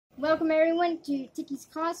Welcome everyone to Tikki's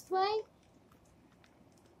cosplay.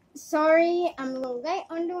 Sorry, I'm a little late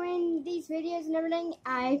on doing these videos and everything.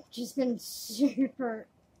 I've just been super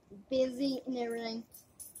busy and everything.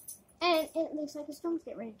 And it looks like a storm's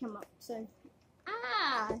getting ready to come up. So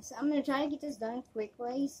I'm going to try to get this done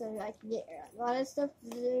quickly so I can get a lot of stuff to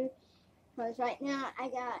do. Because right now I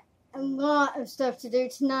got a lot of stuff to do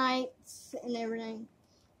tonight and everything.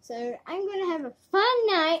 So I'm going to have a fun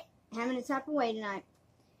night having a type of way tonight.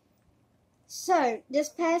 So, this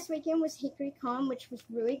past weekend was Hickory Con, which was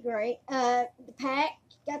really great. The pack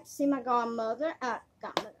got to see my my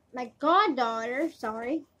goddaughter,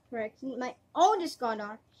 my oldest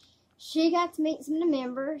goddaughter. She got to meet some of the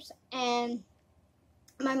members, and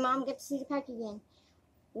my mom got to see the pack again.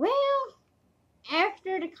 Well,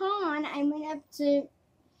 after the con, I went to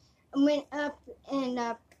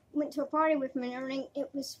a party with them and everything. It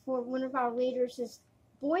was for one of our leaders'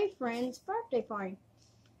 boyfriend's birthday party.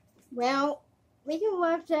 Well, we go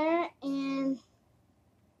up there, and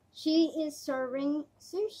she is serving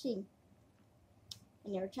sushi. I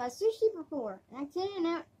never tried sushi before. And I tell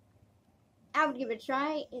you, I would give it a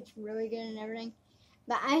try. It's really good and everything.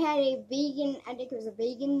 But I had a vegan, I think it was a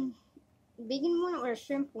vegan one or a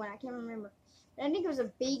shrimp one. I can't remember. But I think it was a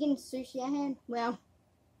vegan sushi I had. Well,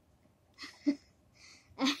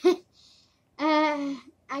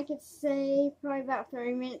 I could say probably about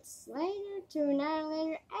 30 minutes later to an hour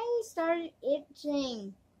later, I started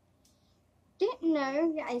itching. Didn't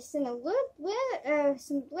know. I seen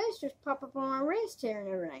some blisters pop up on my wrist here and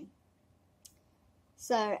everything.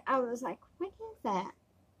 So I was like, what is that?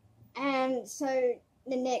 And so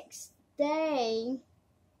the next day,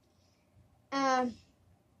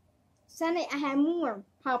 Sunday, I had more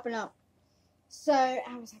popping up. So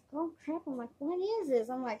I was like, oh crap, I'm like, what is this?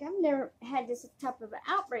 I'm like, I've never had this type of an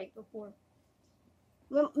outbreak before.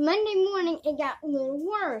 Well, Monday morning, it got a little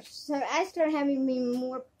worse. So I started having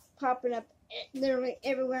more popping up literally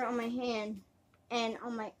everywhere on my hand and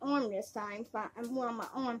on my arm this time. More on my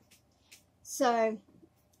arm. So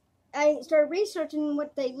I started researching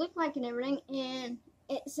what they look like and everything. And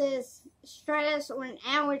it says stress or an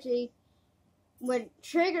allergy would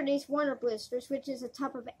trigger these water blisters, which is a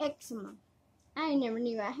type of eczema. I never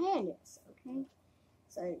knew I had this, okay?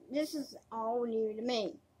 So, this is all new to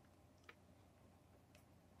me.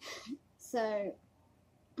 So,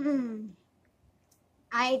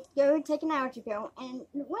 I go take an allergy pill, and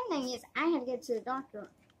one thing is, I had to go to the doctor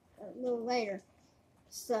a little later.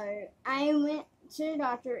 So, I went to the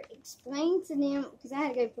doctor, explained to them, because I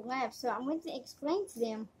had to go for labs, so I went to explain to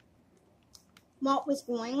them what was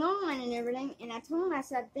going on and everything, and I told them, I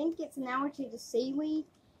said, I think it's an allergy to seaweed.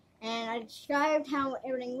 And I described how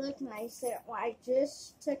everything looked, and I said, well, I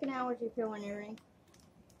just took an allergy pill and everything.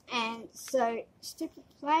 And so, stupid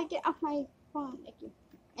flag, get off my phone, Nikki.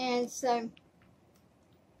 And so,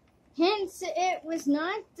 hence, it was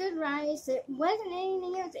not the rice, it wasn't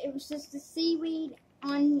anything else, it was just the seaweed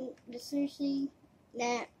on the sushi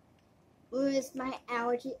that was my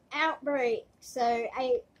allergy outbreak. So,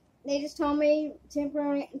 they just told me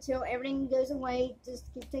temporarily until everything goes away,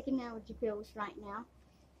 just keep taking allergy pills right now.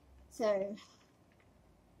 So,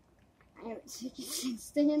 I haven't taken it since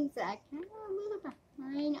then, so I kind of a little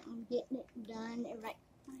behind on getting it done. Everybody,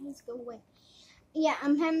 please go away. Yeah,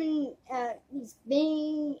 I'm having these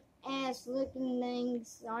big ass looking things,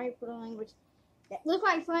 sorry for the language, that look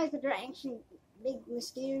like flies, but they're actually big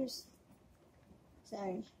mosquitoes.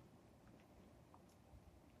 So,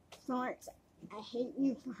 Florence, I hate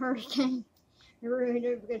you for hurricane. I really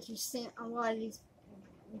do, because you sent a lot of these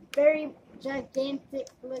very gigantic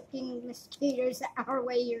looking mosquitoes our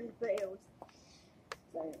way here in the foothills.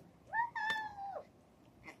 So,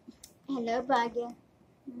 hello, bugger.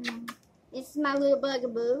 This is my little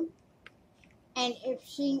bugaboo. And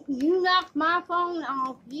if you knock my phone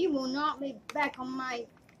off, you will not be back on my.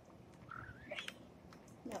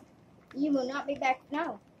 No, you will not be back.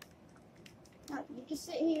 No, you can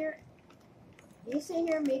sit here. You sit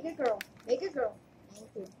here and be a good girl. Be a good girl.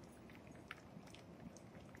 Thank you.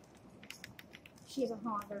 She's a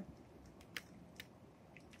haunter.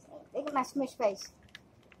 So, look at my smush face.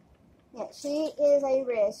 Yeah, she is a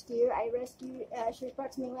rescue. She was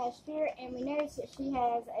brought to me last year, and we noticed that she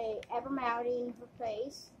has a abnormality in her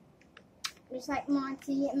face. Just like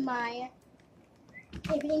Monty and Maya.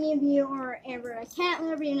 If any of you are ever a cat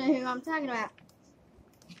lover, you know who I'm talking about.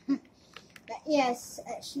 But yes,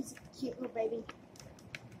 she's a cute little baby.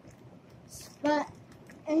 But,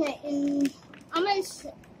 in almost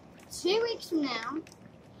 2 weeks from now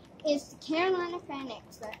is the Carolina Fan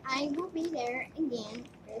Expo. I will be there again.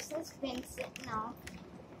 This has been sitting off.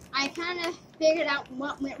 I kind of figured out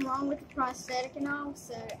what went wrong with the prosthetic and all,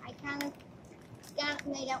 so I kind of got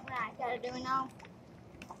made out what I got to do and all.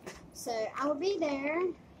 So I will be there.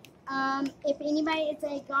 If anybody is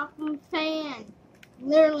a Gotham fan,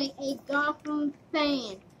 literally a Gotham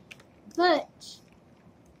fan, Butch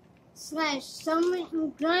 /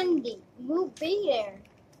 Solomon Grundy will be there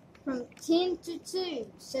from 10 to 2.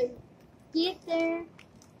 So get there,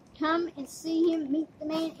 come and see him, meet the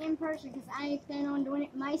man in person, because I plan on doing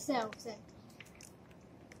it myself. So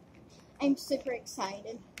I'm super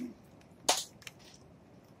excited.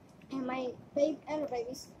 And my other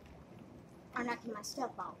babies are knocking my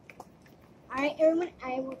stuff off. Alright, everyone,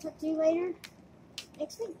 I will talk to you later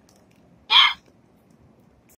next week.